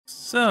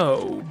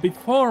So,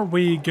 before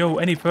we go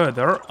any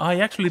further, I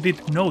actually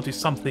did notice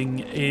something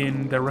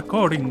in the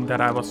recording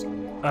that I was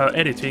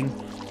editing.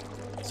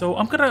 So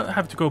I'm gonna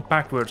have to go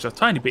backwards a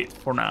tiny bit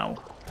for now.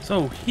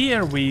 So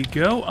here we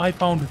go, I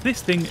found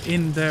this thing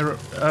in the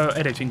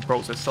editing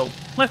process, so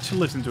let's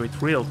listen to it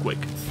real quick.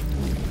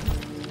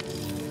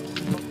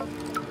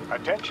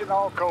 Attention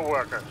all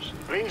co-workers,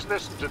 please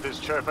listen to this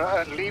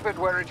chirper and leave it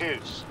where it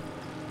is.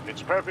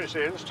 Its purpose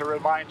is to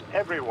remind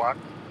everyone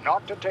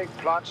not to take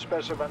plant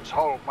specimens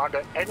home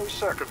under any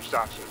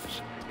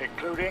circumstances,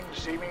 including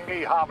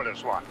seemingly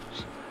harmless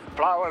ones.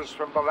 Flowers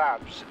from the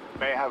labs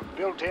may have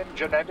built-in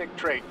genetic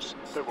traits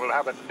that will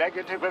have a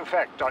negative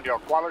effect on your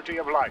quality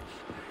of life.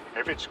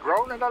 If it's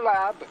grown in a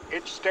lab,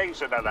 it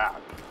stays in a lab.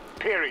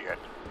 Period.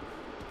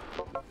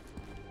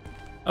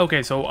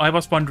 Okay, so I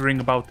was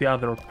wondering about the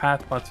other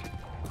path, but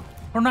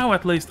for now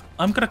at least,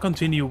 I'm gonna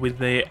continue with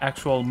the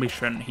actual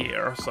mission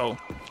here, so...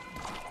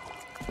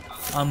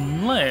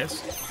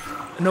 Unless...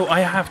 No,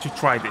 I have to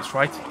try this,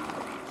 right?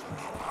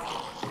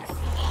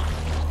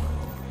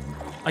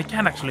 I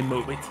can actually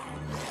move it.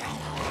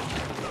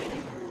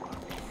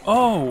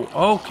 Oh,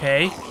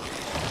 okay.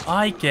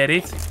 I get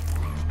it.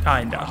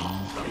 Kinda.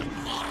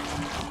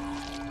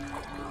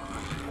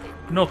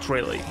 Not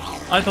really.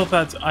 I thought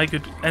that I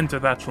could enter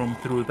that room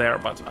through there,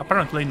 but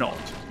apparently not.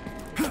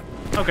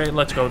 Okay,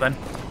 let's go then.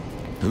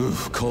 Ooh,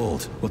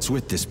 cold. What's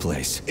with this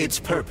place? Its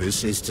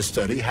purpose is to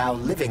study how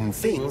living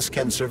things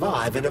can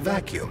survive in a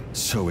vacuum.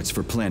 So it's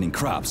for planting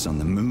crops on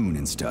the moon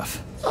and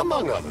stuff.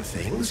 Among other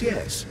things,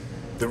 yes.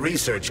 The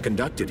research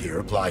conducted here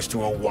applies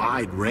to a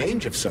wide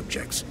range of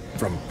subjects,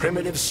 from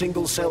primitive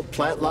single-celled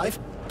plant life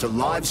to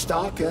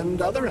livestock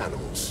and other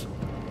animals.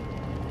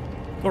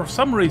 For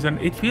some reason,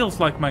 it feels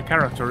like my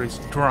character is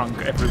drunk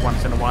every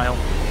once in a while.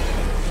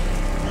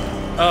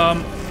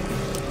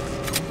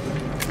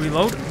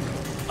 Reload.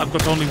 I've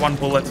got only one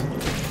bullet.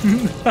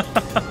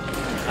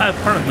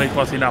 Apparently it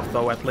was enough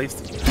though, at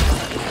least.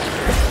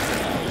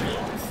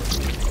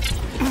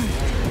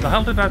 The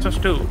hell did I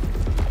just do?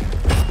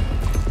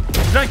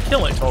 Did I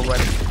kill it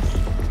already?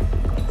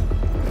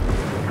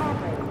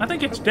 I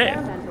think it's dead.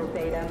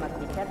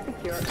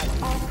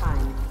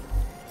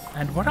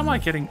 And what am I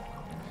getting?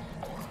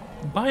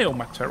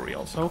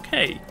 Biomaterials,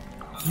 okay.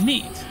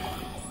 Neat.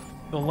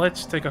 So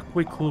let's take a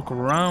quick look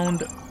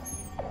around.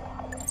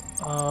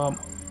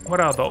 What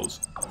are those?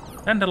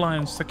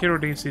 Dandelion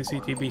security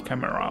CCTV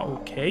camera,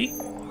 okay.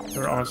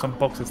 There are some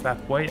boxes that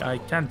way. I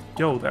can't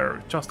go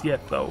there just yet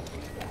though.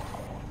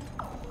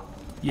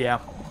 Yeah.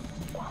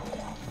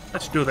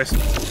 Let's do this.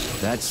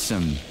 That's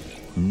some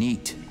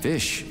neat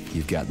fish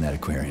you've got in that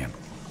aquarium.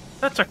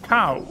 That's a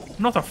cow,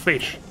 not a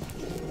fish.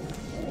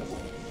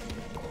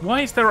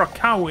 Why is there a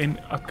cow in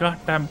a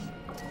goddamn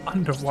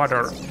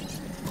underwater?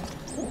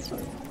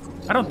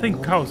 I don't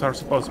think cows are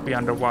supposed to be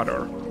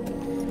underwater.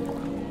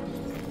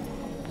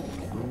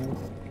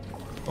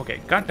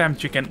 Okay, goddamn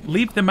chicken,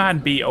 leave the man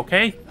be,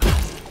 okay?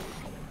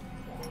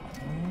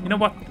 You know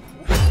what?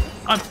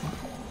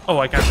 Oh,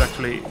 I can't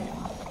actually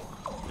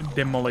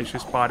demolish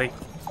his body.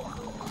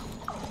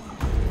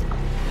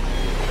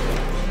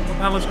 What the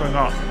hell is going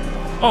on?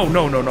 Oh,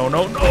 no, no, no,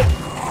 no, no!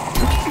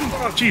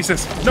 Oh,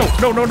 Jesus! No,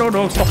 no, no, no,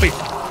 no, stop it!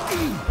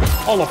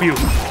 All of you!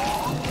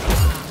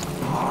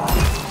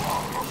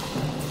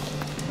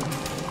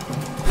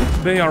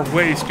 They are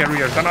way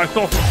scarier than I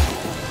thought.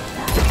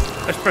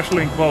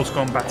 Especially in close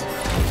combat.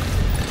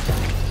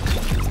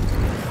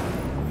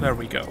 There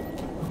we go.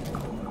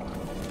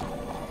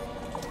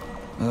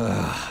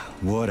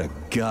 What a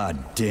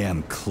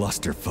goddamn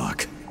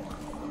clusterfuck.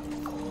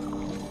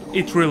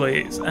 It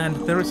really is, and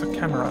there is a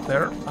camera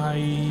there.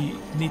 I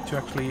need to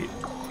actually...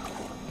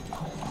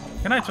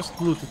 Can I just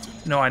loot it?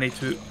 No, I need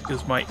to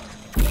use my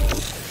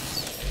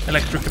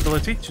electric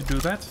ability to do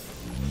that.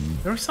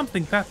 There is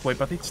something that way,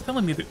 but it's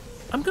telling me to...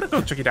 I'm gonna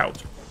go check it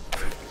out.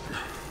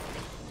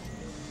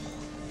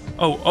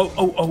 Oh, oh,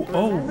 oh, oh,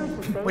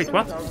 oh. Wait,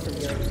 what?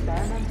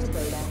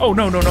 Oh,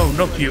 no, no, no,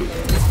 not you.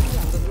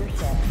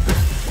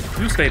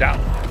 You stay down.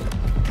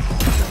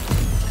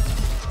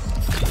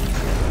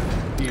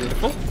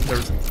 Beautiful.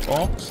 There's a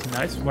box.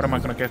 Nice. What am I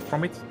gonna get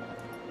from it?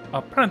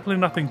 Apparently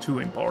nothing too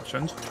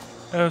important.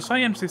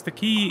 Science is the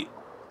key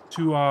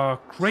to a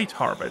great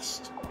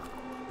harvest.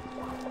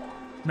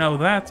 Now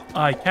that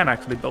I can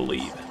actually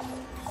believe.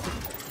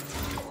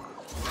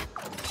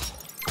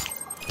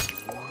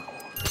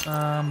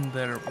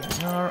 There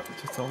we are.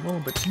 Just a little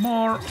bit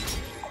more.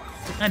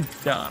 And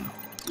done.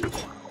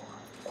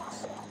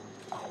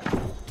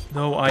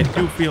 Though I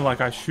do feel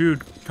like I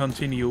should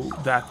continue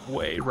that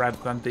way rather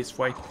than this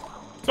way.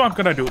 So I'm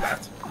gonna do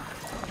that.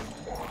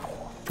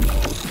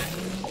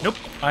 Nope,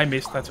 I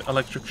missed that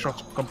electric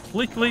shot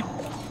completely.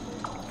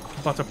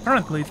 But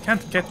apparently it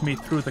can't get me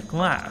through the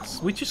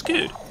glass, which is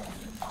good.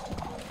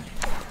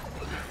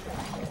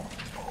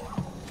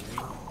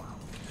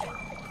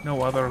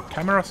 No other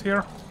cameras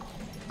here.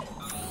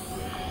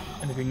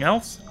 Anything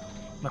else?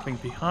 Nothing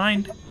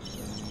behind.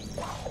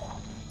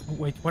 Oh,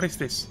 wait, what is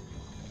this?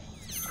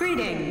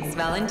 Greetings,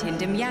 Valentin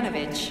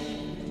Demyanovich.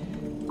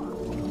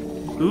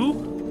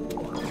 Who?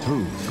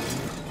 Who?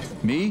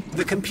 Me?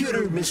 The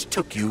computer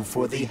mistook you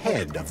for the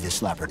head of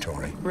this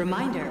laboratory.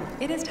 Reminder,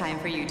 it is time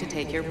for you to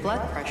take your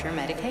blood pressure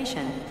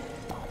medication.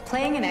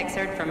 Playing an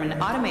excerpt from an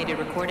automated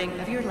recording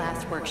of your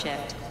last work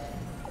shift.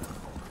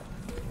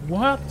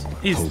 What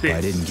is Hope this?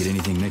 I didn't get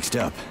anything mixed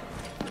up.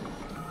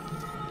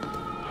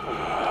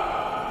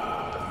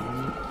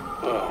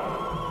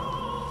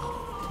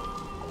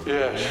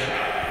 Yes,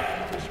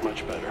 it's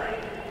much better.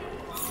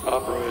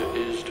 Opera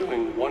is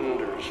doing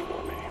wonders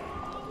for me.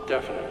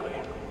 Definitely.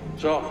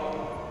 So,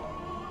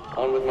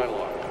 on with my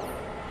log.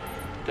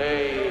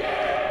 Day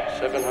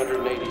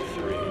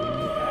 783.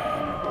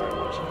 Where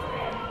was I?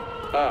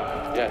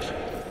 Ah, yes.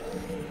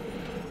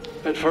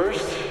 At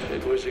first,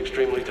 it was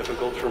extremely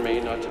difficult for me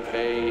not to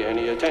pay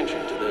any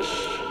attention to this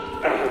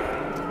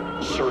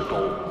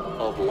circle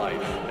of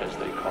life, as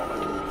they call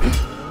it.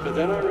 But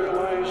then I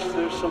realized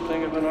there's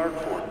something of an art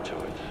form to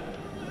it.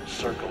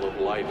 Circle of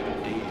life,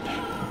 indeed.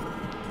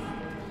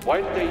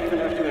 Why did they even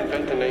have to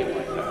invent a name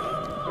like that?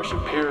 Our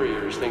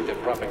superiors think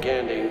that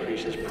propaganda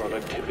increases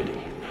productivity.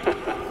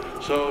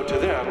 So to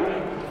them,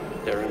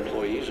 their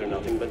employees are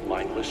nothing but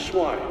mindless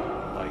swine,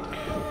 like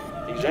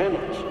these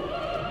animals.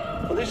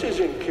 Well, this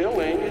isn't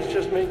killing, it's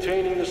just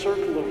maintaining the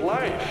circle of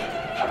life.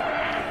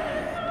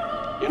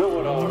 You know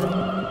what,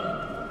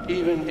 Oliver?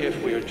 Even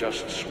if we're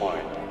just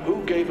swine,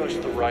 who gave us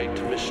the right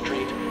to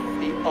mistreat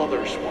the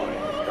other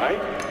swine,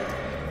 right?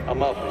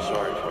 I'm awfully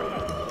sorry for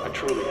you. I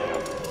truly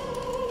am.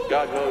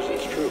 God knows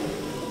it's true.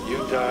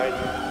 You died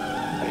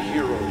a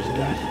hero's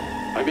death.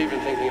 I'm even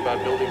thinking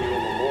about building you a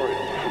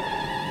memorial.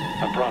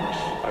 I promise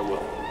I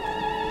will.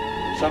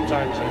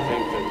 Sometimes I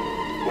think that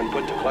when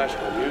put to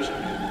classical music,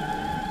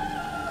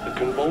 the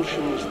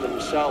convulsions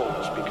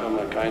themselves become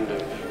a kind of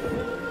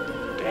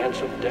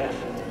dance of death.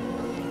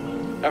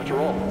 After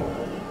all,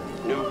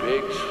 new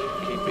pigs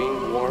keep being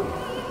born,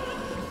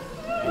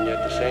 and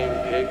yet the same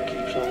pig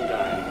keeps on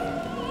dying.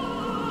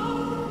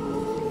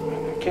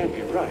 It can't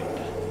be right.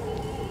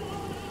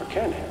 Or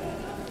can it?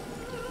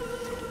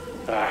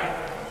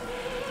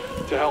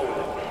 To hell with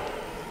it.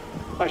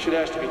 I should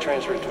ask to be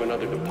transferred to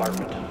another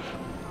department,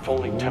 if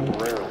only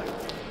temporarily.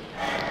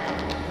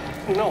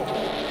 No,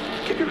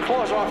 keep your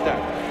claws off that.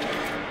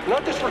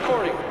 Not this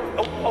recording.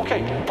 Oh,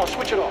 okay, I'll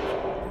switch it off.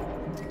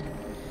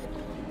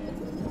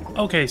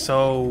 Okay,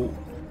 so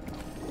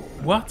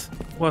what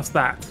was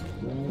that?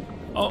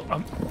 Oh,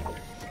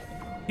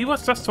 he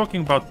was just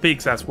talking about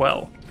pigs as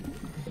well.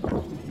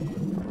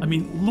 I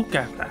mean, look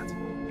at that.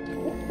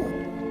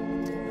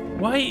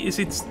 Why is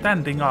it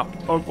standing up?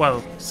 Or,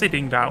 well,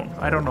 sitting down.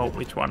 I don't know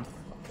which one.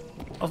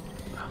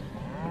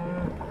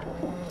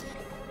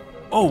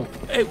 Oh,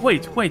 hey,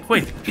 wait.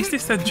 Is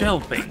this a gel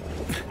thing?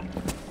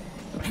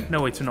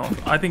 No, it's not.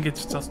 I think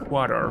it's just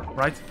water,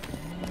 right?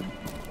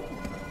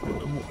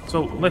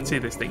 So, let's see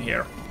this thing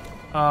here.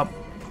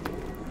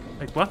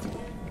 Wait, what?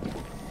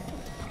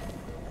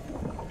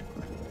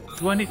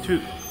 Do I need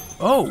to...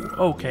 Oh,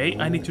 okay.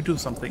 I need to do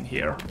something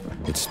here.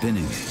 It's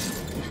spinning.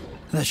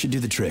 That should do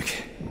the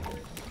trick.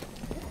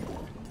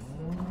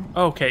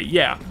 Okay,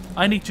 yeah.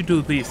 I need to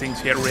do these things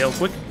here real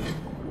quick.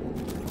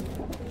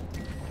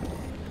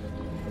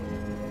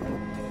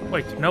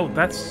 Wait, no,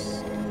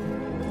 that's...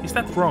 Is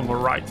that wrong or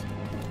right?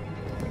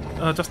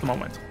 Just a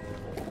moment.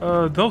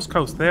 Those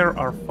cows there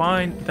are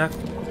fine, that...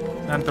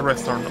 and the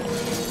rest are not.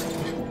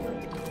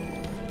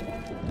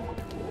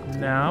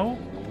 Now...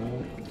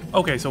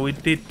 Okay, so we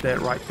did the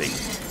right thing.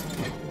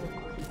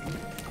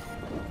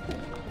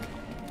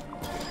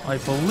 I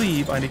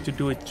believe I need to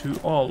do it to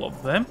all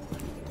of them.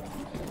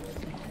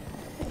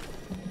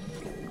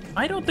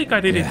 I don't think I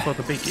did it for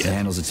the big yet. The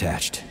handle's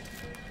attached.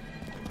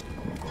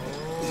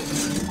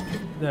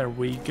 There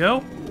we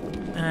go.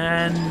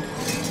 And...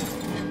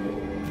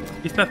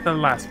 Is that the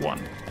last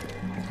one?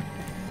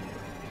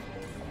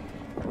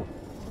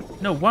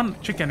 No, one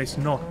chicken is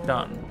not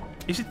done.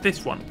 Is it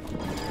this one?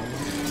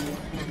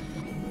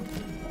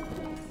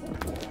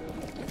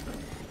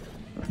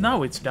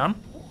 Now it's done.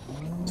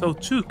 So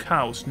 2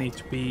 cows need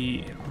to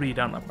be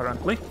redone,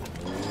 apparently.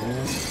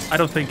 I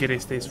don't think it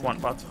is this one,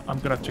 but I'm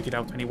gonna check it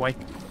out anyway.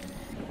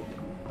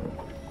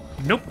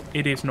 Nope,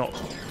 it is not.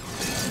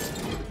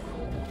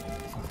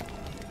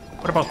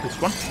 What about this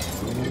one?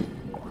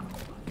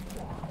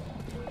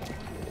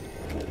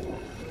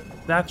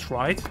 That's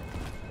right.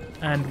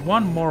 And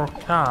one more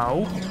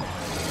cow.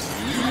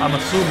 I'm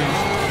assuming...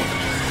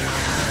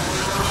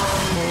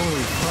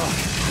 Holy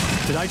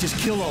fuck. Did I just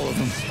kill all of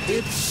them?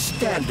 It's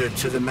standard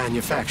to the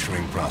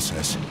manufacturing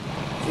process.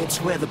 It's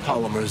where the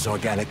polymer's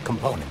organic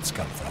components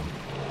come from.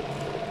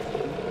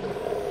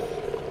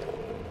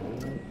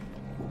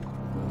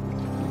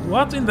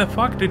 What in the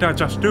fuck did I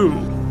just do?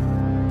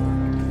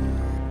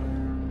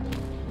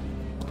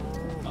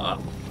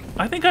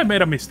 I think I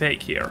made a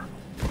mistake here.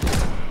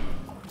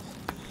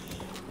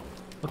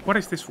 But what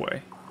is this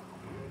way?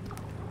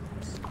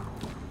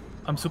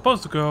 I'm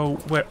supposed to go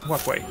where?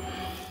 What way?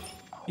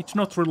 It's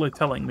not really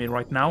telling me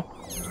right now.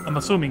 I'm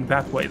assuming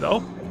that way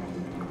though.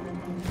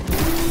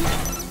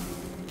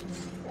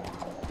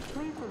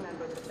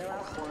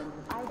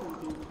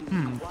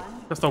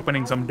 Just just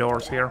opening some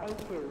doors here.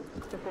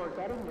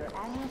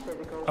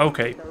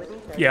 Okay,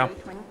 yeah.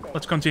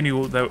 Let's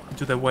continue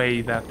to the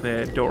way that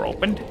the door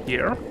opened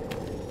here.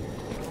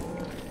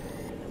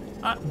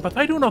 But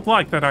I do not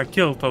like that I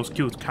killed those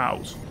cute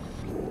cows.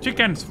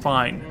 Chicken's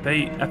fine.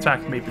 They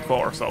attacked me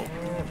before, so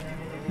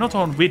not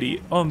on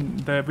the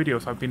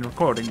videos I've been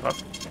recording,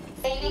 but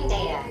saving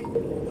data.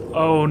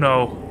 Oh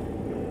no.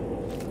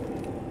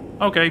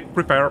 Okay,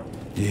 prepare.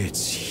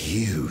 It's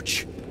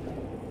huge.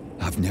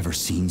 I've never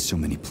seen so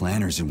many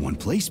planners in one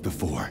place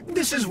before.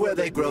 This is where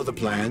they grow the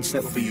plants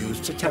that will be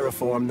used to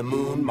terraform the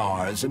Moon,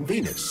 Mars, and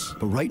Venus.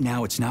 But right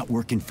now it's not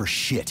working for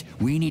shit.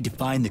 We need to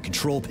find the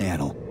control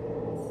panel.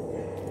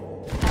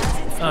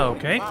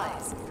 Okay.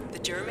 The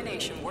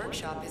germination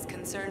workshop is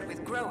concerned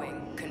with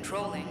growing,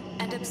 controlling,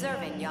 and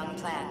observing young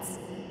plants.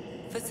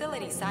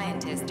 Facility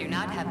scientists do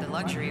not have the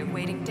luxury of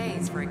waiting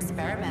days for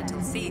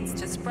experimental seeds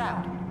to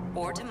sprout,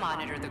 or to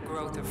monitor the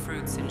growth of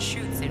fruits and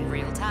shoots in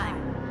real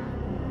time.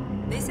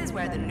 This is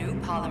where the new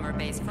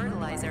polymer-based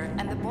fertilizer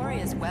and the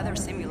Boreas weather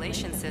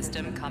simulation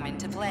system come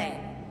into play.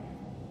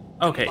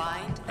 Okay,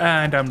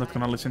 and I'm not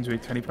gonna listen to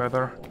it any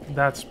further.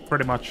 That's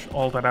pretty much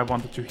all that I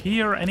wanted to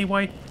hear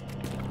anyway.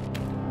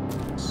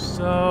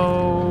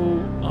 So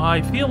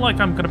I feel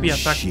like I'm gonna be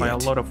attacked by a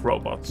lot of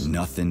robots.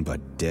 Nothing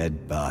but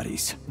dead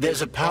bodies.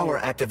 There's a power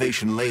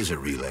activation laser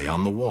relay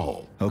on the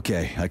wall.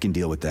 Okay, I can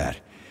deal with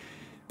that.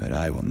 But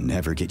I will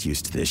never get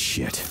used to this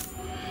shit.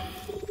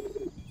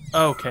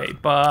 Okay,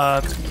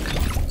 but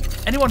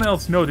anyone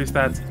else notice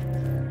that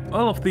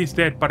all of these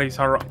dead bodies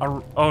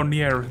are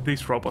near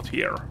this robot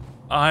here?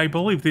 I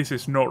believe this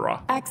is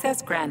Nora.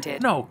 Access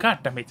granted. No,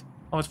 goddammit.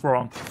 I was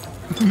wrong.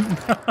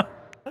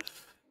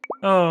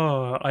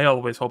 Oh, I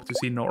always hope to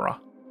see Nora.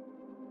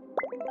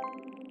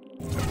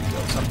 There we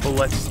go, some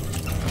bullets.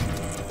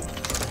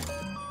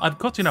 I've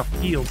got enough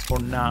heals for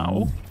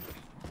now.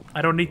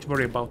 I don't need to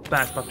worry about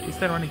that, but is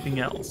there anything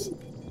else?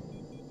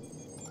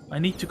 I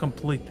need to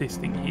complete this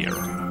thing here.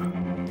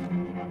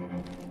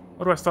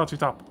 How do I start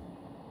it up?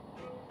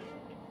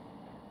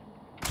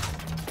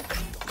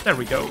 There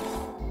we go.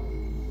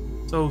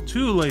 So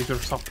 2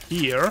 lasers up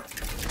here,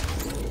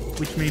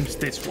 which means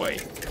this way.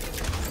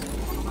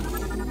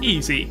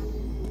 Easy.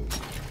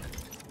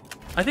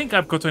 I think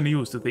I've gotten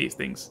used to these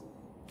things.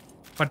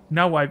 But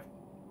now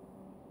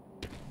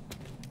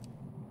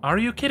Are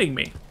you kidding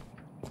me?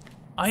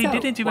 I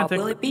didn't even think...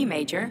 What will it be,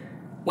 Major?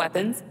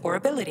 Weapons or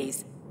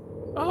abilities?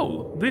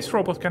 Oh, this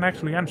robot can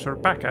actually answer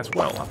back as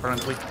well,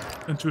 apparently.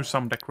 And to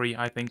some degree,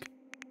 I think.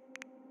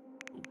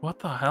 What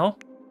the hell?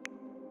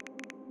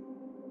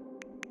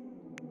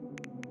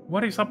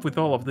 What is up with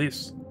all of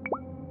this?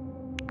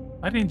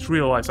 I didn't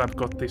realize I've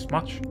got this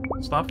much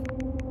stuff.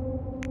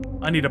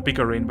 I need a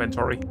bigger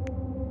inventory.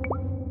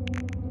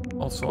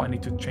 Also, I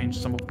need to change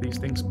some of these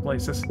things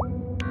places.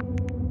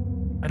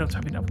 I don't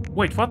have enough.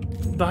 Wait, what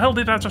the hell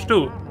did I just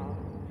do?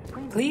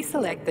 Please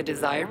select the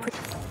desired...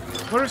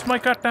 Where is my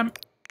goddamn...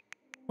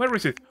 Where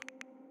is it?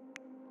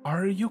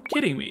 Are you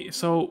kidding me?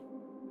 So...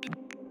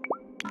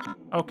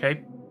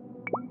 Okay.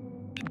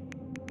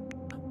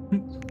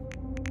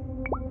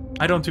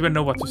 I don't even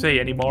know what to say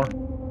anymore.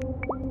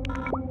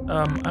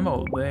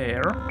 Ammo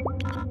there.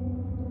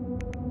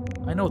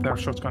 I know there are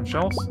shotgun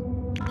shells.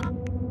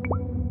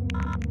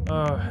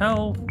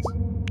 Health.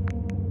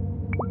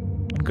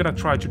 I'm gonna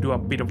try to do a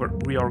bit of a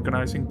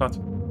reorganizing, but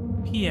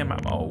PM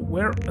ammo.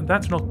 Where?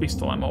 That's not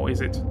pistol ammo, is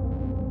it?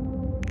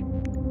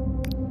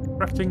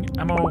 Crafting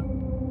ammo.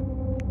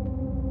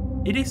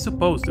 It is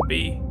supposed to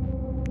be.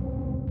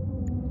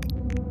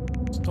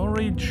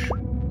 Storage.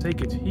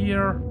 Take it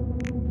here.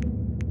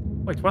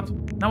 Wait, what?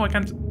 Now I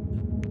can't...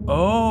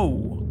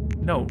 Oh!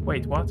 No,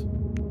 wait, what?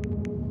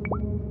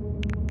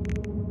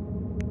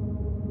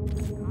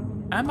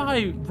 Am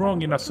I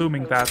wrong in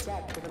assuming that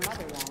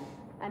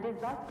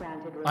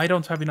I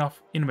don't have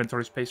enough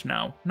inventory space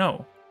now?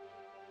 No.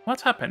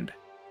 What happened?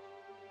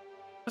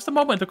 Just a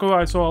moment ago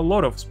I saw a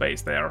lot of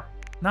space there.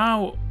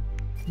 Now,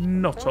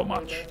 not so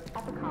much.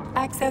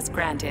 Access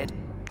granted.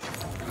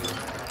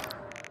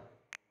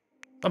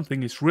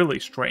 Something is really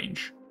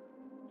strange.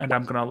 And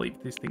I'm gonna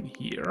leave this thing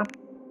here.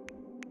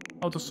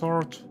 Auto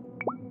sort.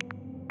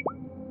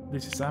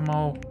 This is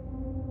ammo.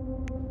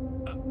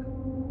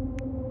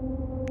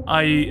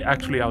 I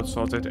actually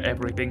outsorted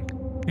everything.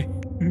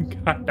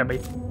 God damn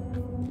it.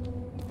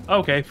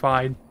 Okay,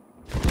 fine.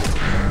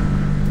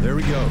 There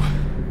we go.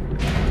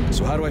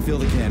 So how do I fill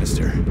the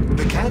canister?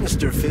 The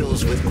canister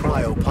fills with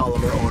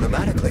cryopolymer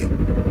automatically.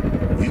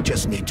 We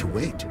just need to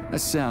wait. That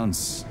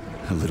sounds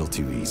a little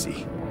too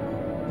easy.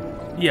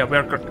 Yeah,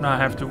 we're gonna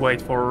have to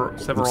wait for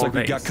several days. Looks like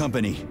days. we got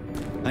company.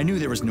 I knew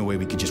there was no way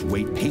we could just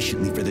wait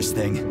patiently for this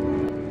thing.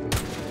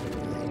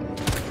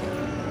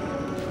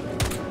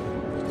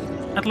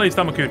 At least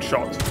I'm a good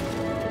shot.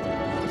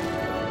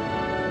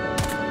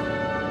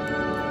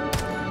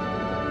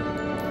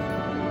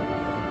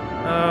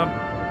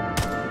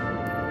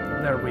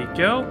 There we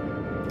go.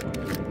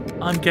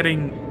 I'm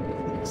getting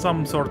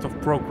some sort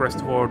of progress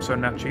towards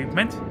an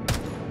achievement.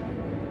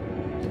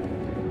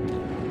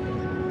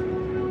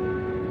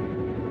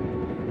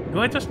 Do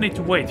I just need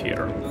to wait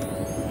here?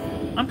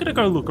 I'm gonna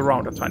go look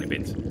around a tiny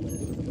bit.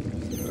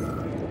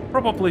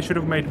 Probably should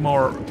have made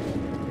more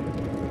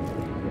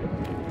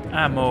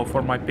ammo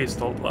for my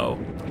pistol though.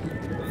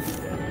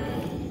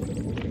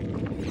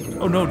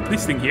 Oh no,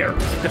 this thing here.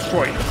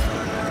 Destroy it.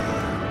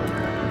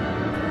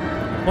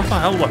 What the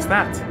hell was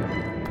that?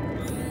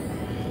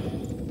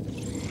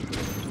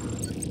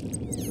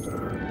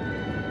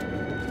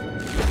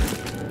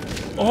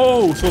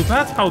 Oh, so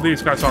that's how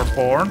these guys are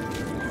born.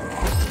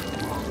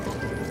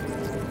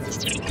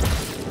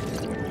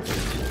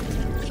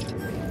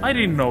 I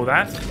didn't know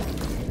that.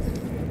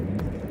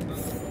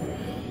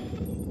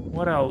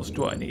 What else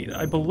do I need?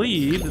 I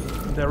believe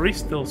there is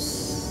still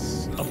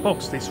a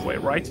box this way,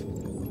 right?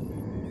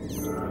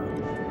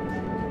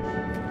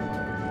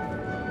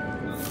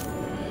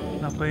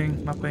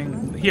 Nothing,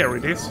 nothing. Here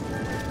it is.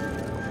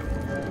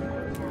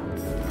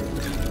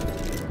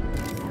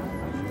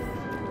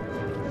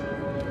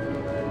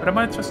 But am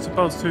I just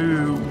supposed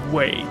to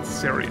wait?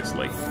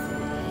 Seriously?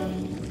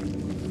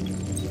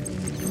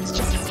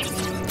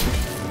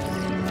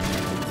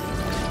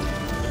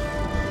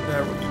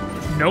 There we go.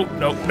 No,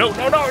 no, no,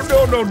 no, no,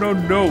 no, no, no,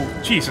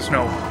 no! Jesus,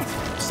 no!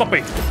 Stop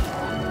it!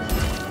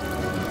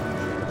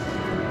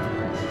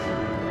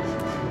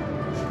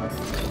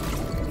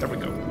 There we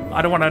go.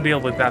 I don't want to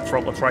deal with that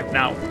robot right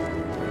now.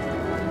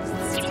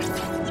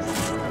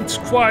 It's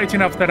quite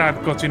enough that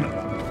I've gotten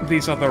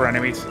these other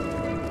enemies.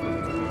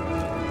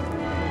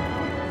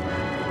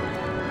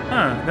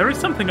 Huh, there is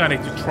something I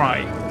need to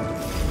try.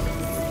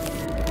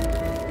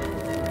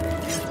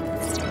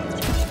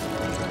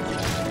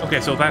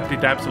 Okay, so that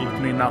did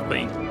absolutely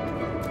nothing.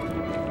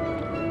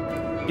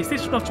 Is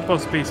this not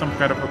supposed to be some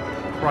kind of a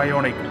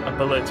cryonic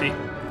ability?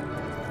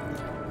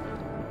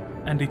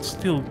 And it's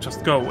still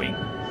just going.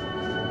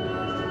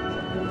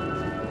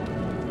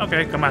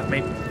 Okay, come at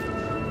me.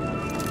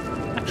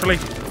 Actually...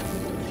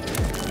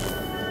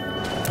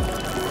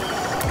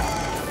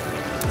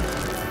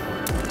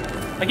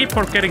 I keep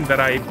forgetting that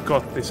I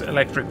got this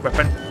electric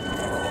weapon.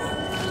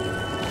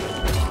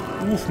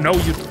 Oof, no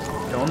you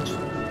don't.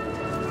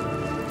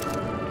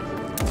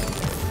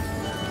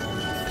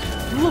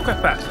 Look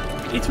at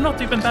that! It's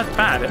not even that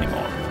bad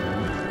anymore.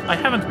 I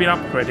haven't been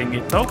upgrading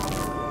it though.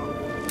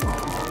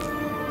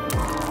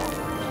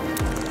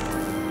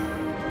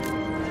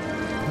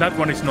 That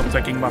one is not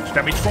taking much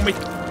damage from it.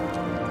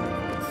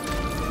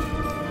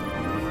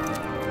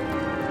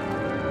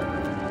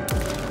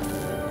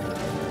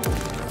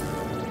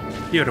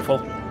 Beautiful.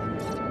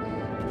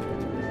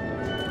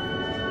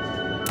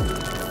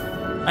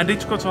 And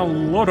it's got a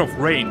lot of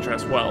range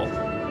as well.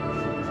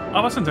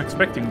 I wasn't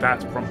expecting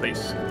that from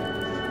this.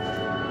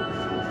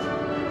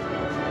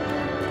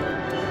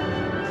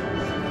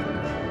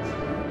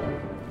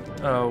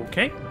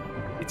 Okay.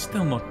 It's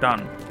still not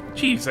done.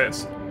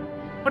 Jesus.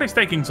 What is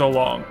taking so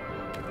long?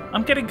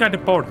 I'm getting kinda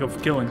bored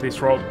of killing these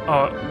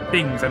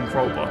things and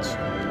robots.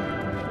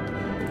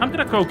 I'm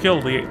gonna go kill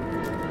the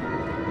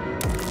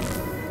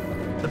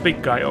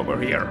big guy over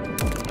here.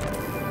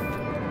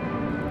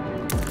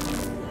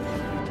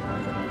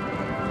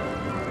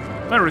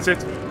 Where is it?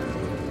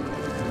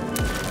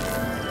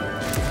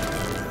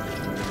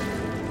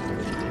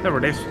 There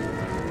it is.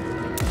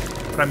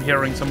 But I'm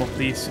hearing some of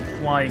these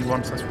flying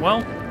ones as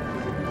well.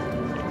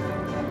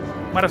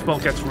 Might as well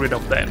get rid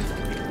of them.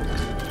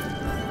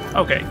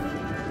 Okay.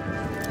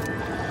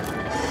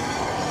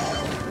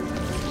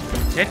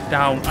 Get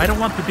down. I don't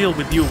want to deal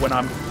with you when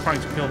I'm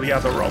trying to kill the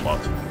other robot.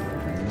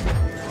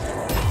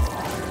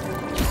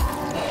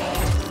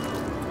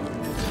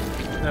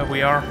 There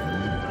we are.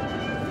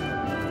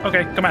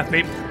 Okay, come at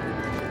me.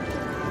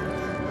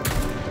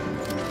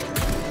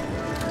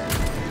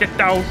 Get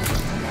down.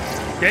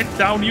 Get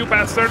down, you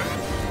bastard.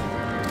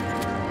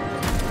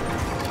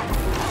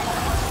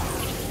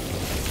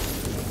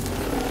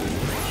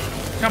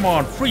 Come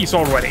on, freeze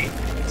already.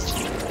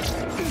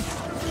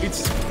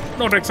 It's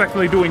not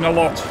exactly doing a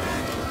lot.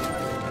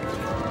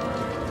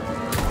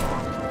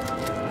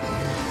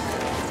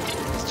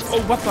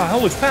 Oh, what the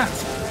hell is that?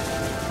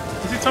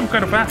 Is it some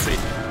kind of acid?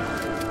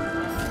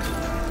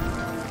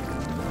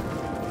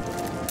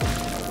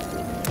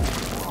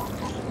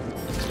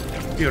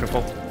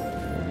 Beautiful.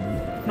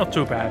 Not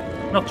too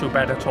bad. Not too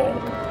bad at all.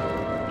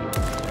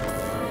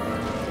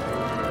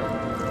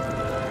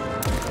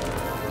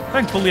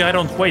 Thankfully, I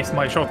don't waste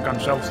my shotgun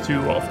shells too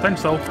often,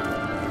 so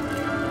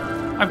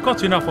I've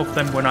got enough of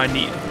them when I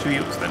need to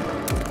use them.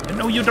 And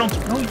no, you don't.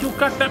 No, you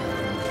got them.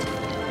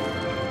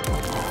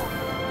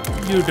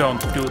 You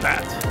don't do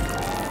that.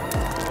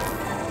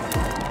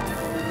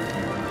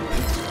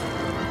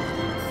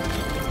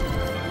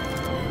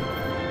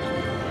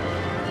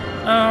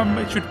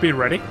 It should be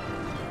ready.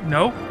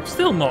 No,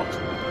 still not.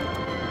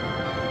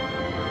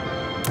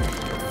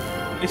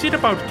 Is it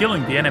about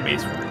killing the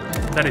enemies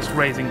that is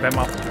raising them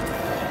up?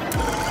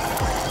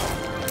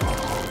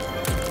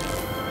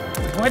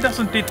 Why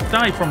doesn't it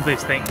die from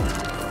this thing?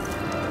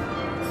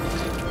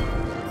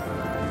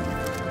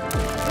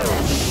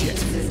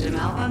 System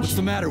Alpha What's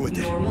the matter with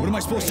it? What am I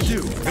supposed to do?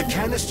 The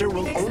canister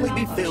will only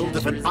be filled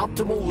if an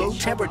optimal low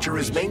temperature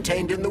is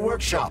maintained in the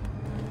workshop.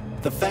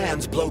 The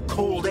fans blow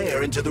cold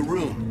air into the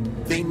room.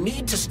 They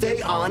need to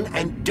stay on,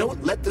 and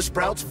don't let the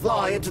sprouts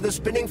fly into the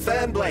spinning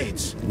fan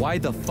blades. Why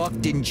the fuck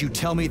didn't you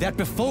tell me that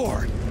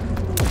before?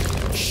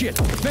 Shit,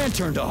 the fan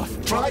turned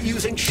off. Try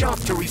using shock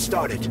to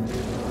restart it.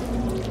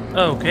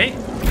 Okay,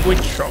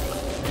 which shock?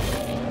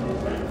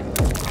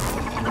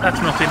 That's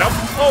not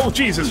enough. Oh,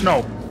 Jesus,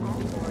 no.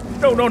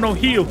 No, no, no,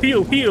 heal,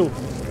 heal, heal.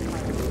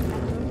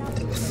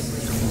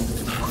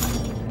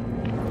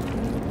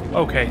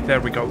 Okay, there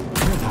we go.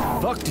 Where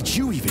the fuck did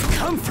you even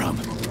come from?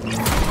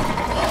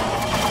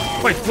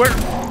 Wait,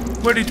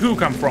 where did who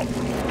come from?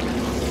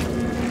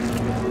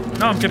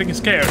 Now I'm getting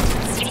scared.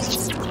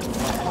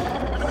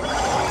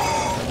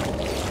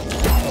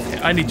 Okay,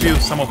 I need to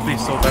use some of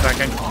this so that I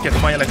can get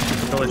my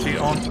electric ability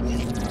on.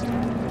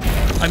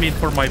 I mean,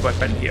 for my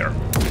weapon here.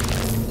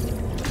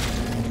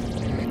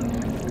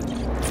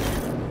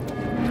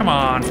 Come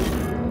on.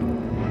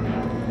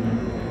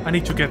 I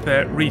need to get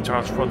the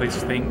recharge for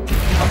this thing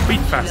a bit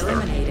faster.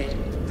 Eliminated.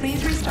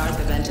 Please restart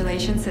the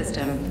ventilation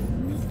system.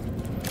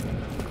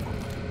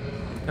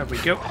 There we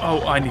go.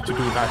 Oh, I need to do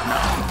that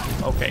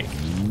now. Okay.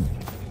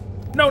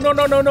 No, no,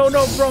 no, no, no,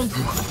 no, wrong.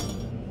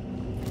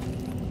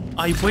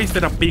 I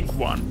wasted a big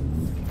one.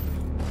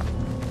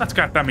 That's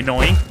goddamn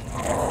annoying.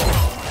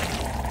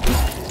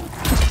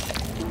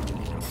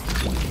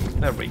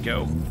 There we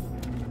go.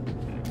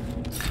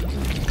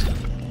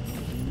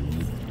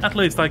 At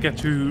least I get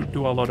to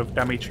do a lot of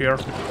damage here.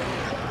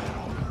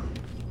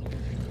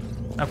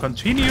 Now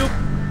continue.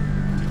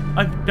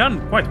 I've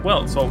done quite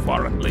well so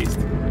far, at least.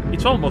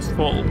 It's almost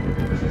full.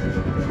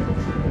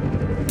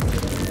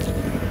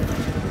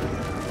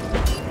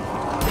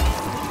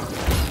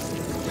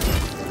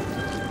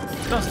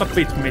 Just a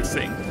bit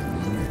missing.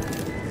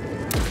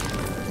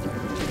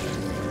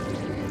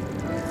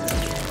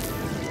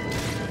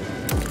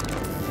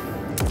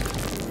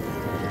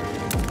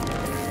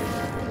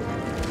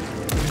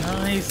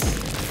 Nice.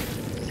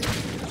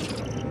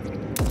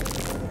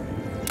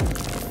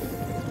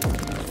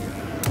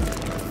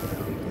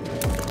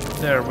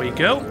 There we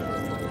go.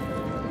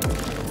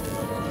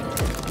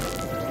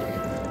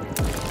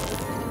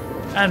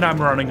 And I'm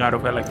running out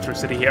of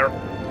electricity here.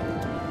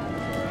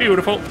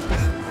 Beautiful.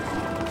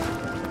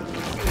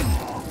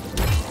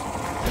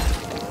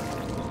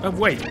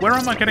 Wait, where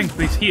am I getting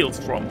these heals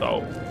from,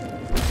 though?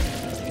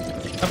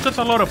 I've got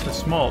a lot of the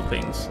small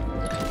things.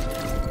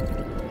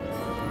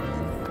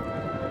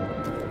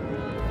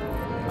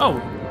 Oh,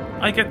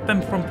 I get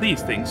them from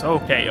these things.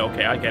 Okay,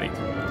 okay, I get it.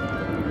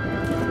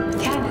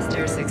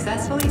 Canister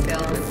successfully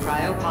filled with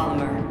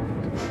cryopolymer.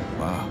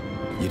 Wow,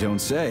 you don't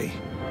say.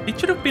 It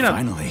should have been a...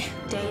 Finally.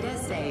 Data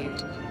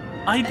saved.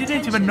 I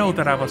didn't even know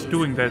that I was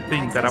doing the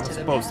thing that I was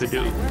supposed to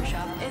do.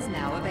 Workshop is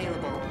now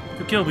available.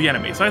 To kill the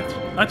enemies.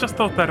 I just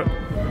thought that...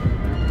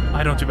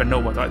 I don't even know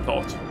what I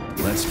thought.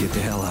 Let's get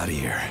the hell out of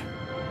here.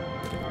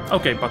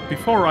 Okay, but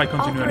before I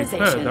continue any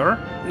Authorization. further,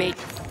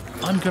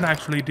 I'm gonna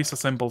actually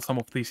disassemble some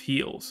of these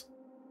heals.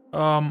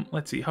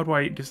 Let's see, how do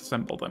I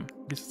disassemble them?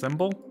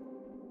 Disassemble?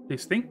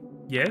 This thing?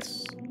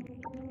 Yes.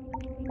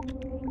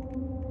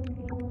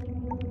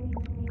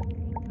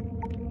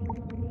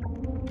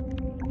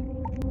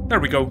 There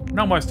we go.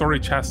 Now my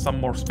storage has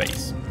some more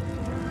space.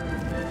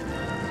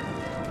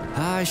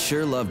 I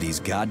sure love these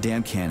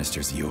goddamn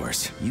canisters of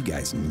yours. You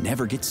guys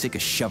never get sick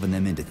of shoving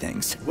them into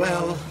things.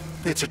 Well,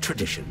 it's a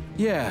tradition.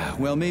 Yeah,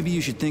 well, maybe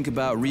you should think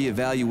about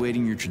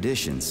reevaluating your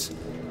traditions.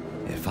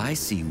 If I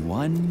see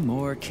one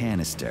more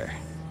canister...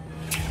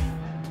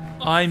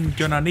 I'm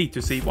gonna need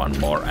to see one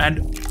more,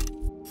 and...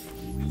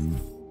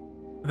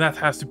 that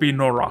has to be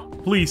Nora.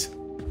 Please,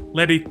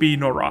 let it be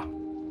Nora.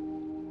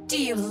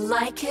 Do you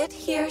like it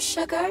here,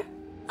 Sugar?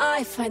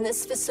 I find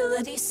this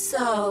facility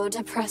so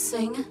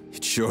depressing.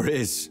 It sure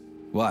is.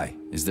 Why?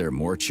 Is there a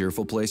more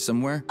cheerful place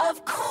somewhere?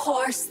 Of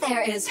course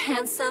there is,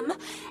 handsome.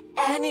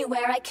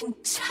 Anywhere I can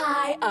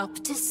tie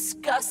up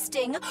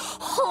disgusting,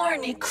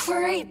 horny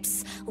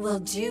creeps will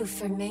do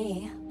for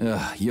me.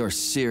 Ugh, you're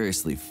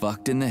seriously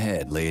fucked in the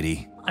head,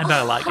 lady. And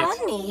I like it.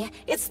 Honey,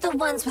 it's the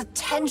ones with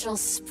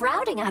tendrils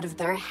sprouting out of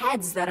their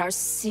heads that are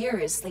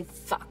seriously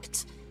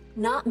fucked.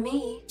 Not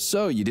me.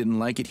 So, you didn't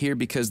like it here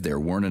because there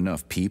weren't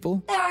enough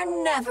people? There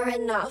are never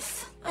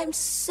enough. I'm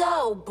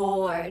so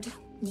bored.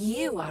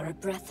 You are a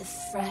breath of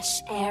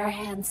fresh air,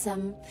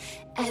 handsome.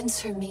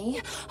 Enter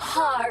me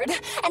hard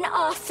and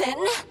often.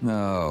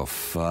 Oh,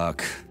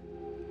 fuck.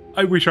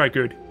 I wish I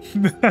could.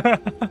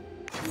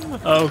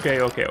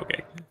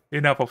 Okay.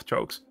 Enough of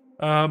jokes.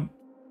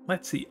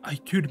 Let's see. I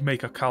could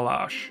make a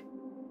collage.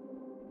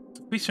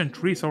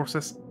 Sufficient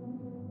resources.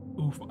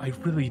 Oof, I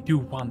really do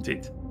want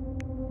it.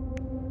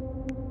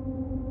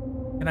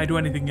 Can I do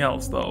anything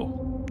else, though?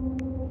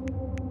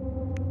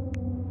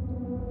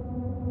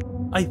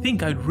 I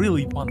think I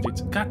really want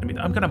it. God damn it,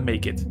 I'm gonna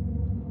make it.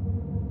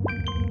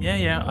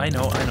 Yeah, I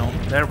know.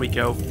 There we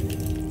go.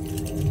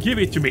 Give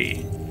it to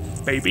me,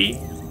 baby.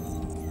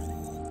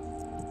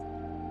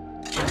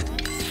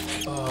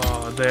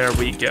 Oh, there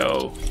we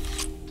go.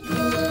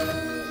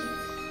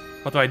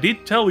 But I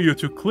did tell you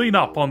to clean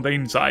up on the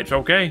insides,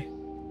 okay?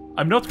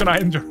 I'm not gonna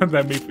enter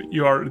them if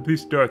you are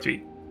this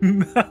dirty.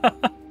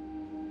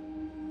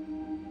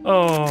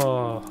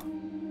 Oh.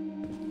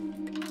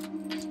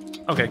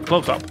 Okay,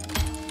 close up.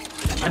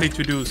 I need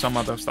to do some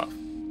other stuff.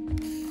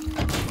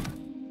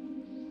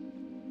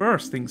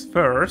 First things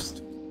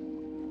first.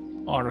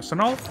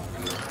 Arsenal.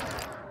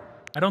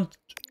 I don't...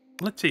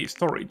 Let's see,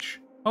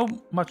 storage. How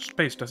much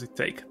space does it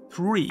take?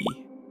 3.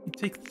 It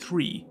takes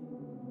 3.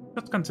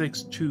 Shotgun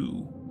takes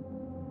 2.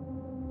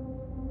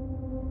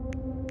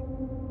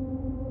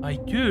 I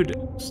could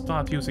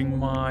start using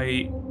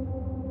my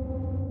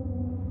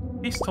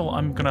pistol.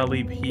 I'm gonna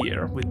leave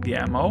here with the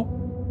ammo.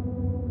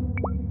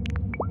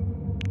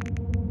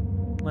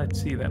 Let's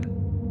see then.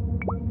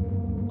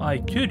 I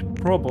could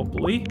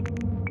probably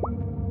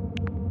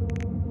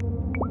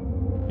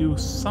do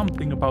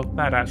something about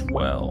that as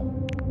well.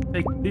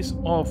 Take this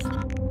off,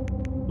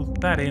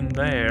 put that in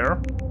there.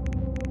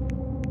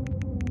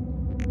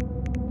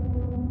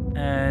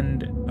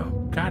 And... oh,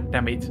 god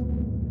damn it.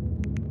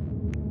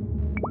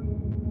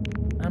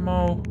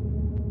 Ammo.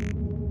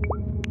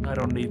 I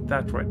don't need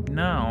that right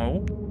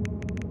now.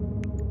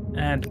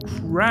 And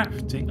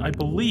crafting. I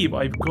believe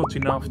I've got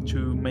enough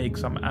to make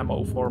some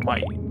ammo for my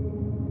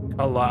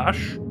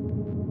Kalash.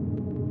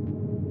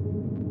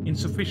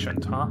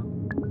 Insufficient, huh?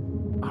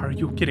 Are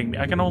you kidding me?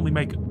 I can only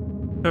make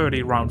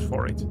 30 rounds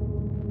for it.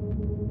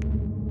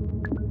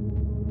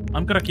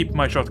 I'm gonna keep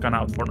my shotgun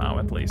out for now,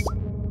 at least.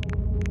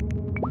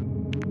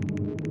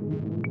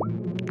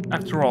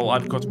 After all,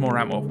 I've got more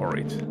ammo for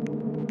it.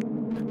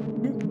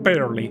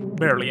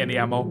 Barely any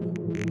ammo,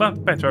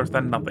 but better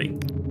than nothing.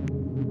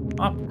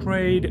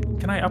 Upgrade...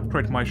 Can I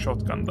upgrade my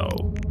shotgun,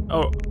 though?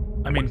 Oh,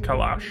 I mean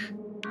Kalash.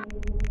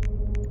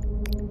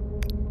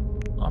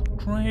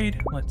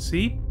 Upgrade, let's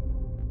see.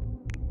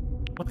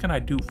 What can I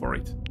do for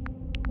it?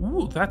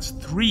 Ooh, that's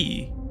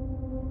 3.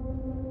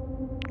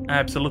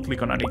 Absolutely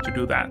gonna need to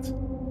do that.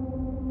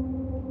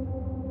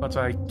 But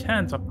I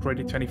can't upgrade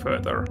it any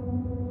further.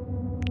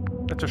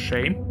 That's a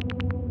shame.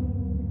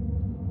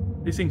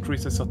 This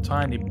increases a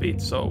tiny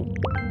bit, so...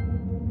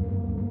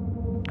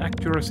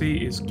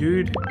 accuracy is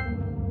good.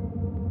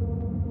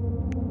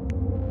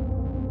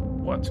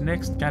 What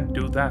next? Can't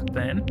do that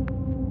then.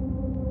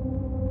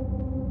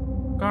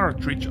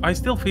 Cartridge. I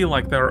still feel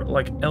like they're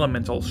like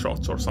elemental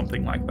shots or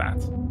something like that.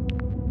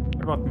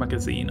 What about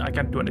magazine? I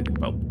can't do anything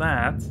about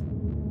that.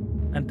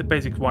 And the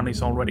basic one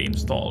is already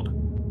installed.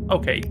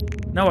 Okay,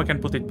 now I can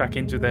put it back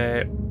into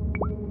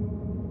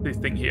this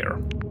thing here.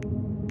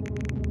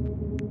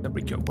 There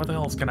we go. What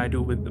else can I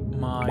do with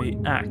my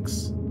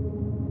axe?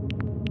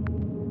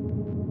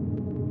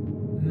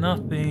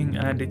 Nothing,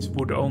 and it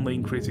would only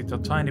increase it a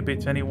tiny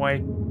bit anyway.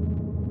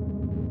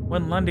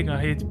 When landing a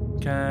hit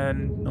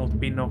can not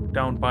be knocked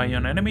down by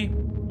an enemy.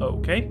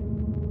 Okay.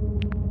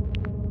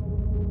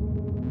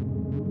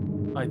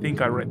 I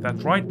think I read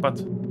that right, but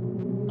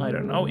I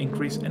don't know.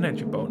 Increase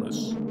energy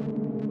bonus.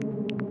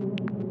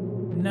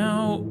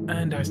 No,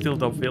 and I still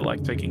don't feel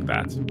like taking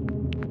that.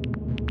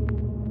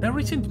 There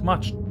isn't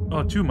much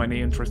or too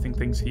many interesting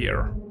things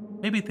here.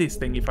 Maybe this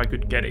thing if I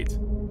could get it.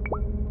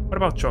 What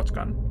about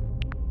shotgun?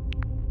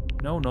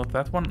 No, not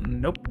that one.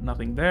 Nope,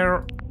 nothing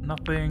there.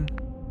 Nothing.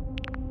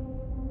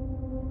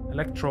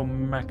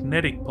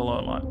 Electromagnetic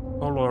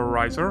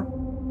polarizer.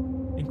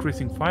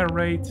 Increasing fire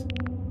rate.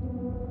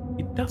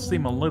 It does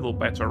seem a little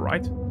better,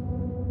 right?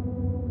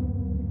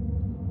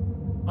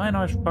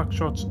 Ionized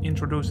buckshots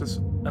introduces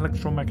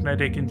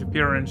electromagnetic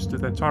interference to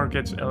the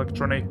target's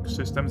electronic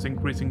systems,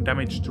 increasing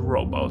damage to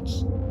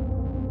robots.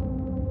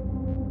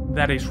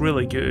 That is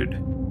really good.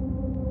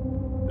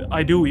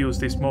 I do use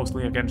this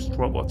mostly against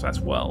robots as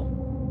well.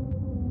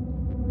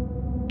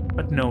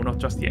 But no, not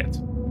just yet.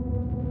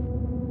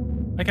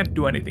 I can't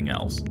do anything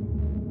else.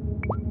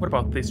 What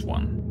about this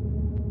one?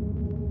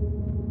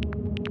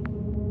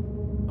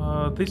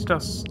 This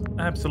does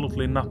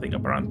absolutely nothing,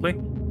 apparently.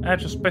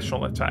 Adds a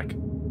special attack.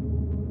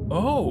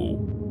 Oh!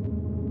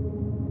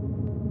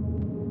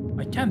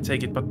 I can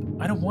take it, but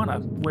I don't want to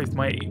waste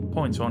my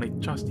points on it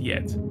just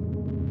yet.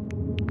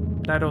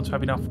 And I don't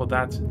have enough for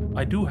that.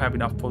 I do have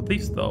enough for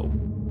this, though.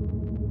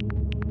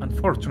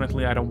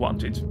 Unfortunately, I don't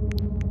want it.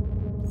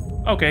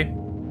 Okay,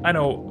 I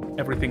know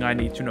everything I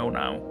need to know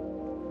now.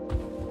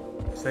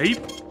 Save.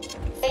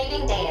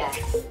 Saving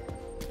data.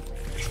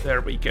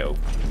 There we go.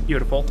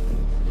 Beautiful.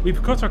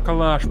 We've got a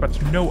Kalash,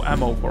 but no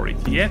ammo for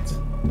it yet.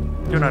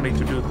 Gonna need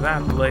to do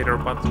that later,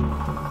 but...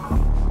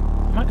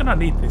 am I gonna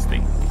need this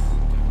thing?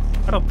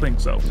 I don't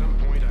think so.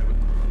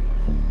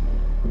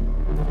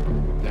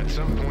 At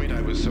some point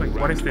I was so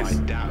racked by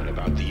doubt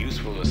about the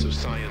usefulness of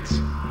science,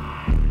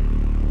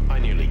 I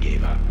nearly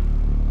gave up.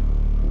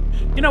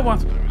 You know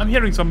what? I'm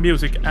hearing some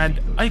music and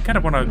I kind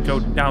of want to go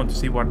down to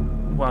see what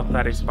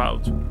that is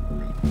about.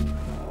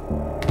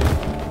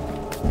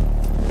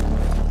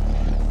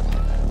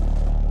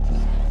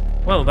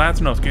 Well, that's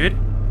not good.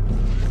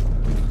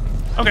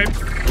 Okay.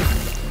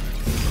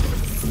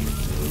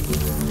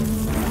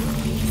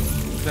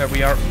 There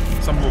we are.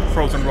 Some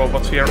frozen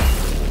robots here.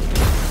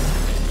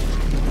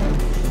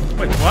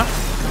 Wait, what?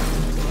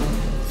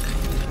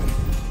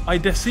 I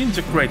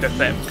disintegrated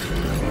them.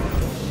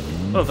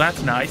 Oh,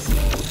 that's nice.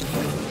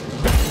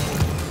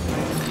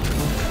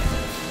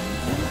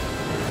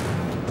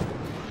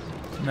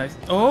 Nice.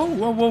 Oh,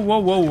 whoa, whoa, whoa,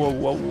 whoa, whoa,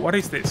 whoa. What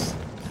is this?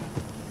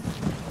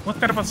 What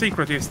kind of a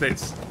secret is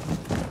this?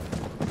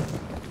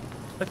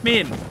 Let me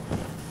in.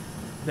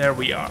 There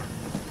we are.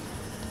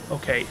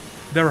 Okay,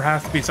 there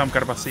has to be some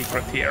kind of a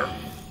secret here.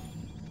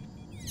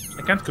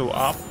 I can't go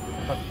up,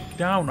 but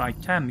down I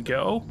can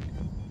go.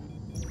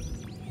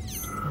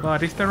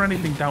 But is there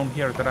anything down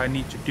here that I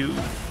need to do?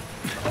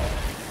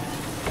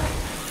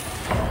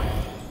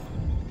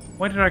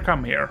 Why did I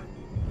come here?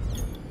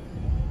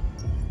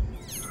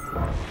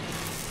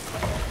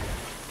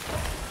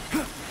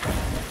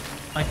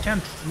 I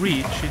can't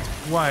reach it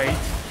quite.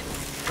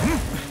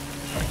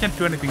 I can't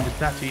do anything with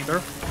that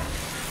either.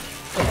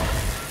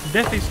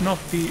 Death is not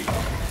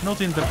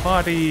in the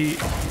body.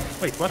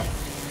 Wait, what?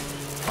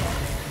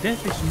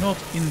 Death is not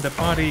in the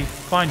body.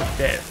 Find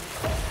death.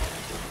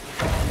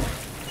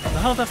 The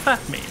hell does that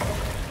mean?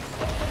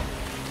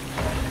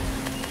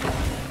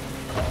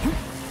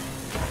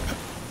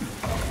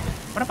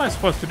 What am I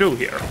supposed to do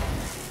here?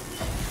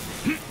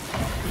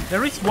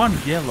 There is one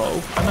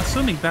yellow. I'm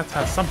assuming that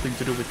has something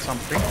to do with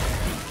something.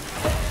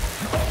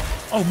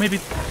 Oh, maybe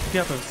the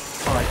other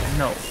side.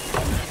 No.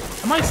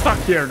 Am I stuck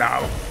here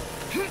now?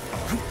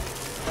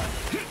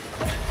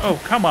 Oh,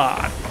 come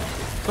on.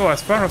 So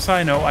as far as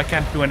I know, I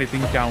can't do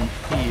anything down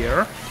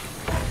here.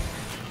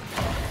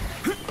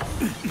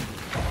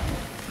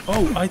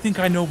 Oh, I think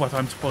I know what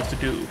I'm supposed to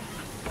do.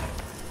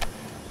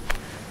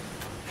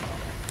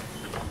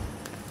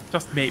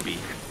 Just maybe.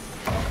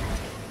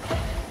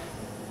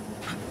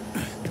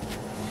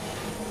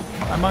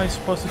 Am I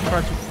supposed to try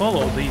to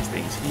follow these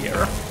things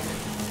here?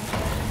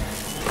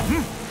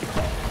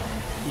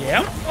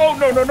 Yeah. Oh,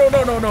 no, no, no,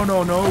 no, no, no,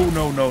 no, no,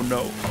 no, no,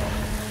 no.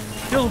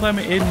 Kill them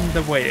in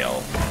the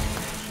whale.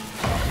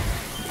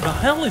 The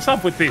hell is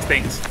up with these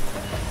things?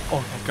 Oh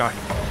my god.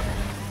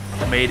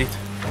 I made it.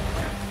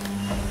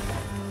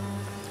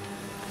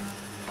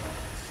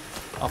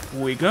 Up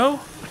we go.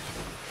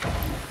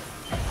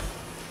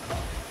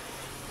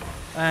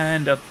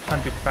 And a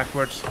tiny bit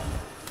backwards.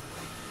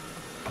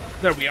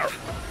 There we are.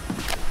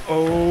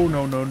 Oh,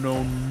 no, no,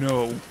 no,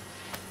 no.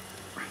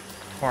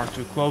 Far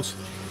too close.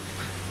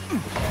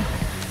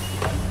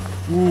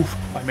 Oof,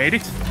 I made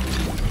it.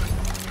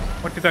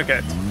 What did I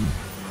get?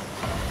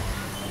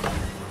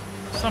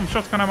 Some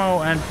shotgun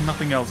ammo and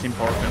nothing else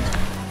important.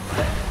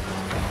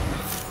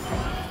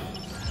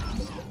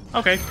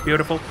 Okay,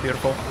 beautiful,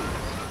 beautiful.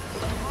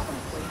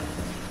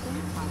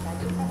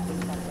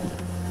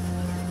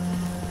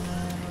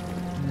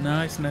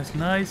 Nice, nice,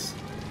 nice.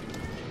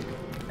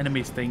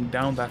 Enemy staying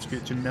down, that's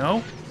good to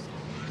know.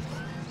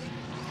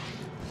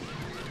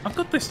 I've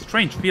got this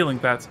strange feeling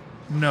that...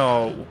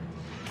 No.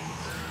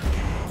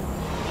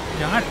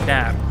 God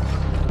damn.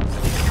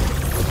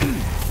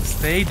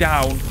 Stay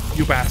down,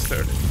 you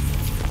bastard.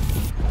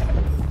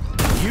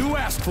 You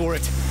asked for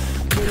it.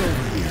 Get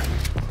over here.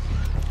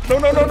 No,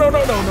 no, no, no,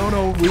 no, no, no,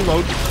 no.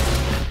 Reload.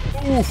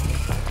 Oof.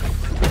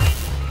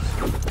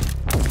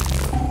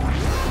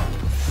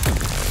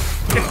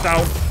 Get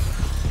down.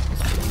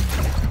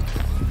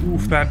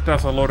 Oof, that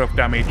does a lot of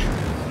damage.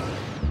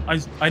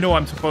 I know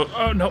I'm supposed...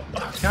 Oh, no.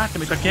 God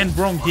damn it, again,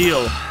 wrong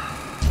heal.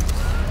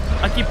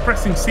 I keep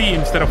pressing C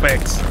instead of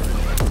X.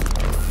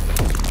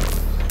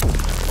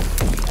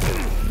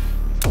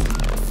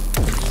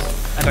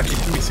 And I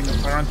keep missing,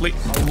 apparently,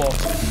 a lot.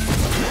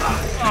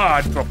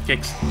 Ah, drop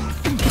kicks.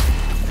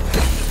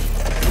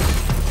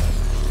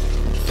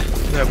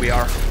 There we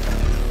are.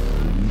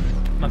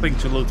 Nothing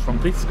to loot from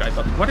this guy,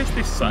 but what is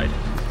this side?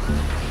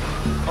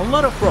 A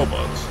lot of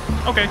robots.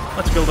 Okay,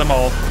 let's kill them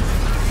all.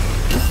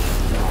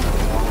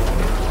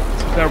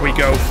 There we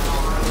go.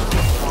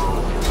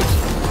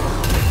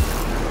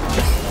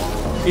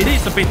 It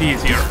is a bit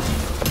easier.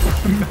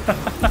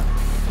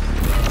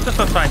 Just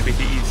a tiny bit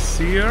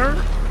easier.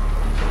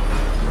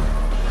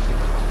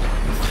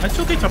 I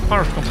took it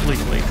apart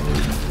completely.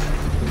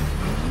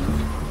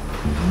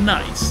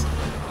 Nice.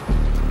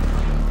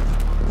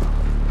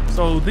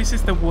 So this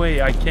is the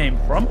way I came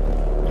from.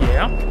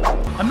 Yeah.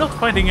 I'm not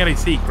finding any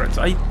secrets.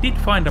 I did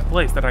find a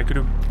place that I could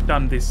have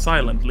done this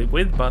silently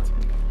with, but...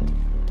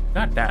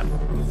 God damn.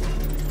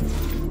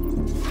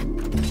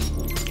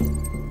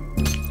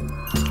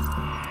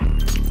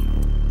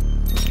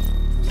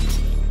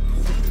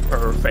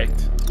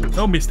 Perfect.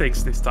 No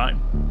mistakes this time.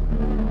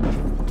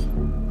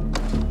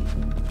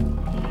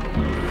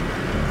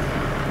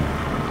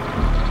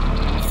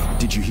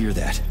 Did you hear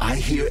that? I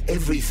hear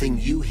everything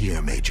you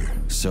hear, Major.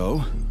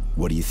 So,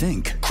 what do you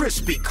think?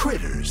 Crispy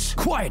critters.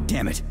 Quiet,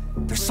 damn it!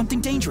 There's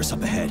something dangerous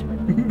up ahead.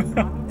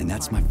 And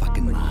that's my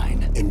fucking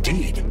line.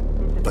 Indeed.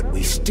 But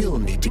we still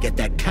need to get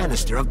that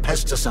canister of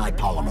pesticide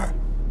polymer.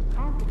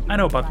 I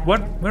know, but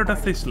where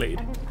does this lead?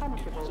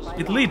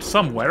 It leads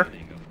somewhere.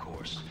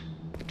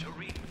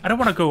 I don't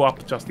want to go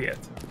up just yet.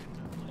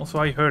 Also,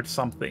 I heard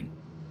something.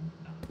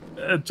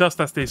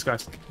 Just as these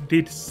guys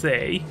did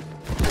say.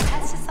 The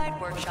pesticide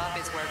workshop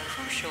is where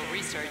crucial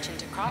research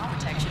into crop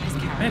protection is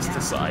carried out.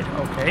 Pesticide,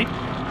 okay.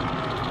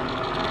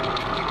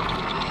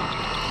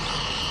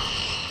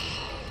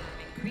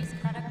 Increased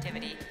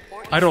productivity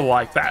or I don't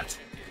like that.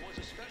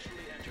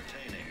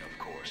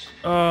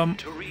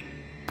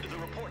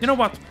 You know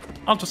what?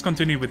 I'll just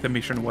continue with the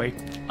mission way.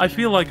 I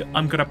feel like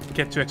I'm gonna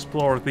get to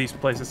explore these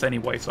places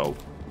anyway, so...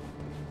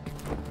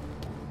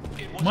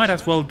 might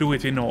as well do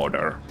it in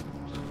order.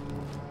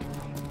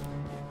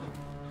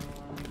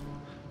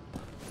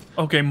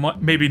 Okay,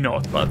 maybe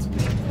not, but...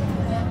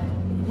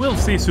 we'll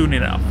see soon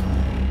enough.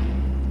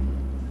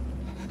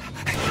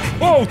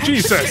 Oh,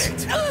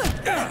 Jesus! Are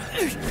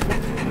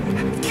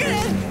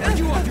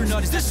you off your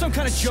nut? Is this some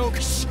kind of joke?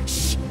 Shh,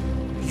 shh.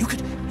 You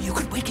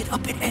could wake it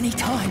up at any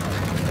time.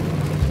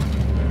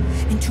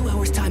 In 2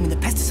 hours' time, when the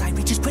pesticide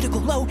reaches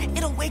critical low,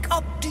 it'll wake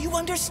up. Do you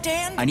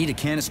understand? I need a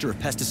canister of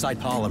pesticide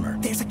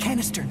polymer. There's a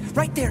canister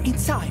right there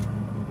inside.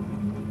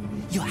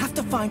 You'll have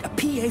to find a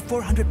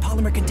PA-400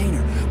 polymer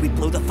container. We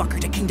blow the fucker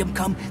to Kingdom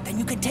Come, then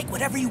you can take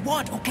whatever you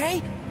want,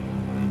 okay?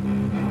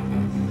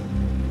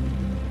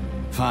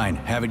 Fine,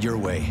 have it your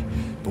way.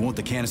 But won't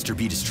the canister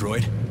be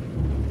destroyed?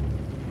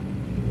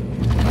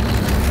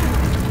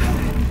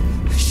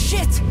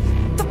 Shit!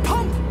 The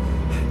pump!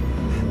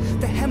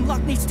 The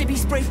hemlock needs to be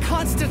sprayed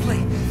constantly.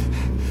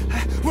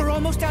 We're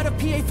almost out of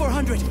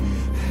PA-400.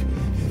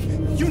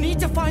 You need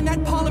to find that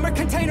polymer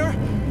container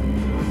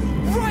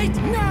right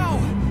now!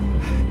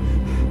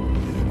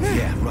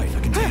 Yeah, right, a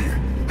container.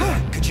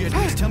 Could you at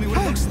least tell me what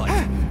it looks like?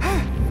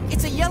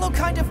 It's a yellow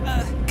kind of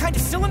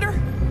cylinder.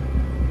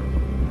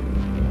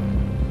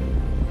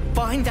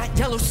 Find that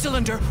yellow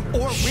cylinder,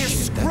 or we're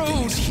screwed. That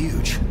thing is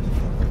huge.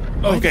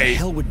 Okay. Why the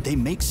hell would they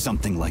make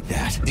something like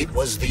that? It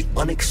was the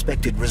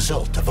unexpected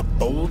result of a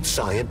bold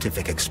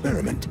scientific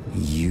experiment.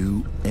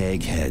 You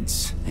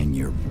eggheads and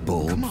your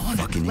bold Come on,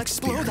 fucking let's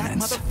blow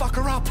experiments. that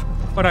motherfucker up.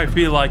 But I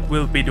feel like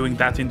we'll be doing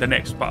that in the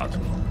next part.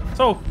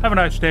 So, have a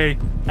nice day,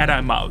 and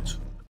I'm out.